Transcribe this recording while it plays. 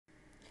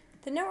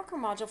The NetWorker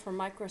module for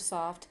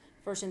Microsoft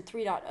version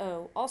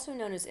 3.0, also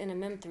known as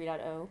NMM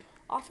 3.0,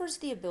 offers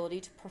the ability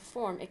to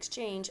perform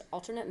Exchange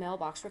alternate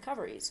mailbox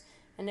recoveries.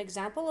 An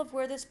example of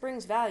where this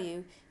brings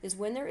value is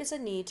when there is a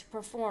need to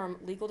perform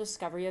legal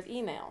discovery of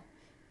email.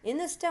 In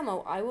this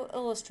demo, I will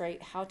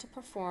illustrate how to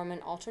perform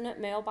an alternate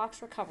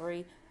mailbox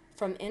recovery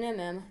from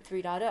NMM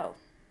 3.0.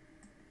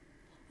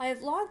 I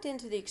have logged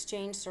into the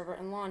Exchange server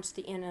and launched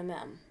the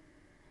NMM.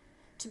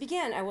 To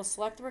begin, I will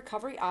select the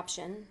recovery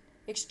option,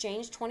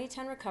 Exchange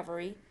 2010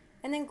 Recovery,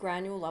 and then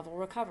Granular Level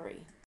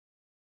Recovery.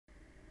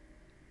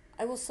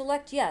 I will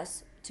select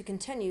Yes to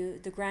continue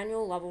the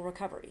granular level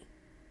recovery.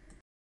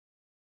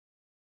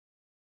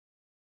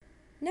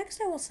 Next,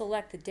 I will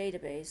select the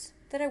database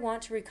that I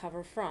want to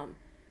recover from,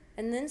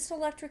 and then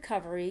select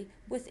Recovery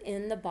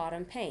within the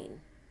bottom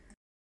pane.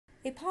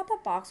 A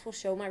pop-up box will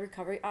show my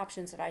recovery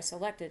options that I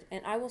selected,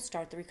 and I will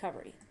start the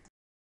recovery.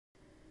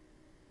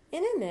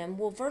 NMM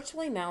will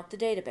virtually mount the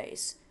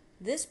database.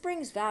 This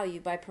brings value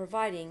by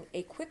providing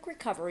a quick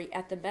recovery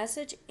at the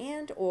message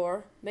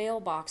and/or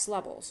mailbox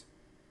levels.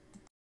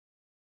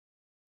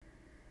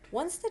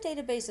 Once the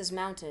database is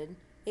mounted,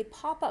 a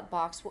pop-up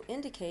box will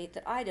indicate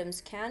that items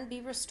can be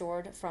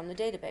restored from the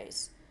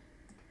database.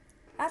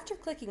 After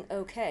clicking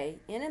OK,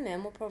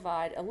 NMM will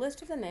provide a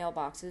list of the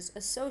mailboxes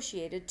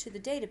associated to the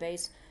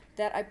database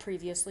that I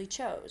previously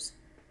chose.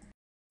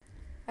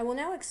 I will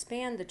now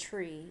expand the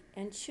tree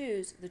and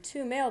choose the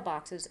 2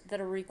 mailboxes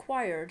that are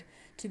required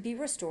to be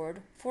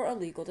restored for a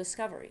legal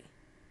discovery.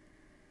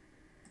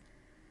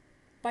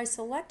 By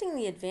selecting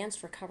the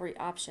Advanced Recovery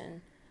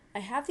option, I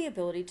have the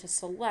ability to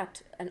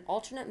select an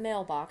alternate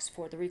mailbox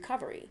for the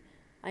recovery.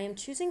 I am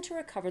choosing to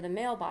recover the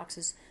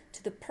mailboxes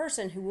to the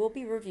person who will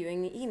be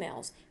reviewing the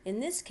emails, in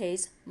this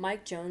case,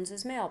 Mike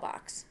Jones's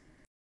mailbox.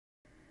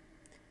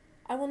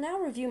 I will now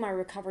review my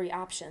recovery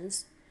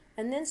options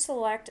and then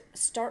select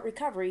Start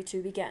Recovery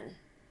to begin.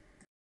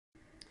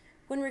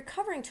 When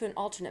recovering to an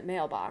alternate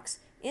mailbox,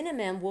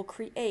 NMM will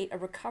create a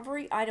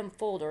recovery item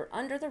folder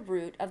under the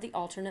root of the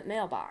alternate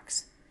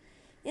mailbox.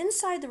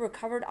 Inside the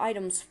recovered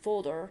items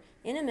folder,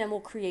 NMM will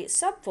create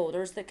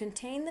subfolders that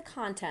contain the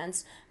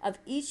contents of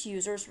each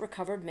user's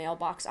recovered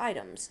mailbox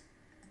items.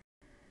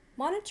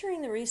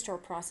 Monitoring the restore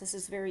process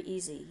is very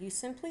easy. You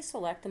simply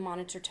select the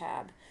Monitor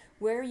tab,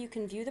 where you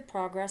can view the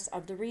progress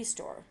of the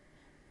restore.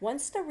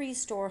 Once the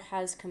restore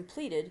has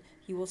completed,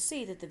 you will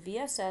see that the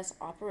VSS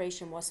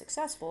operation was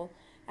successful,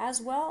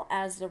 as well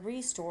as the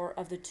restore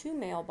of the 2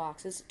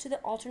 mailboxes to the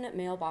alternate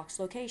mailbox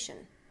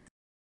location.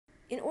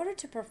 In order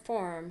to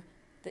perform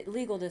the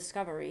legal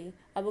discovery,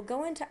 I will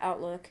go into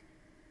Outlook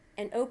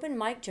and open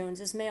Mike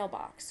Jones's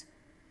mailbox.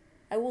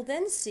 I will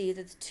then see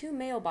that the 2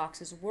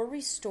 mailboxes were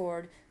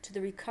restored to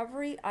the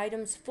recovery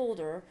items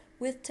folder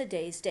with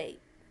today's date.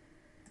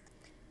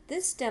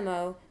 This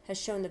demo has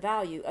shown the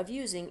value of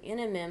using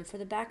NMM for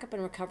the backup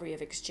and recovery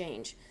of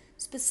Exchange,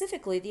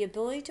 specifically the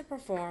ability to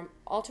perform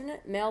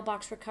alternate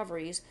mailbox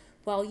recoveries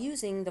while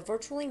using the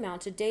virtually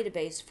mounted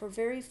database for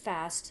very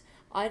fast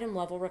item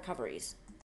level recoveries.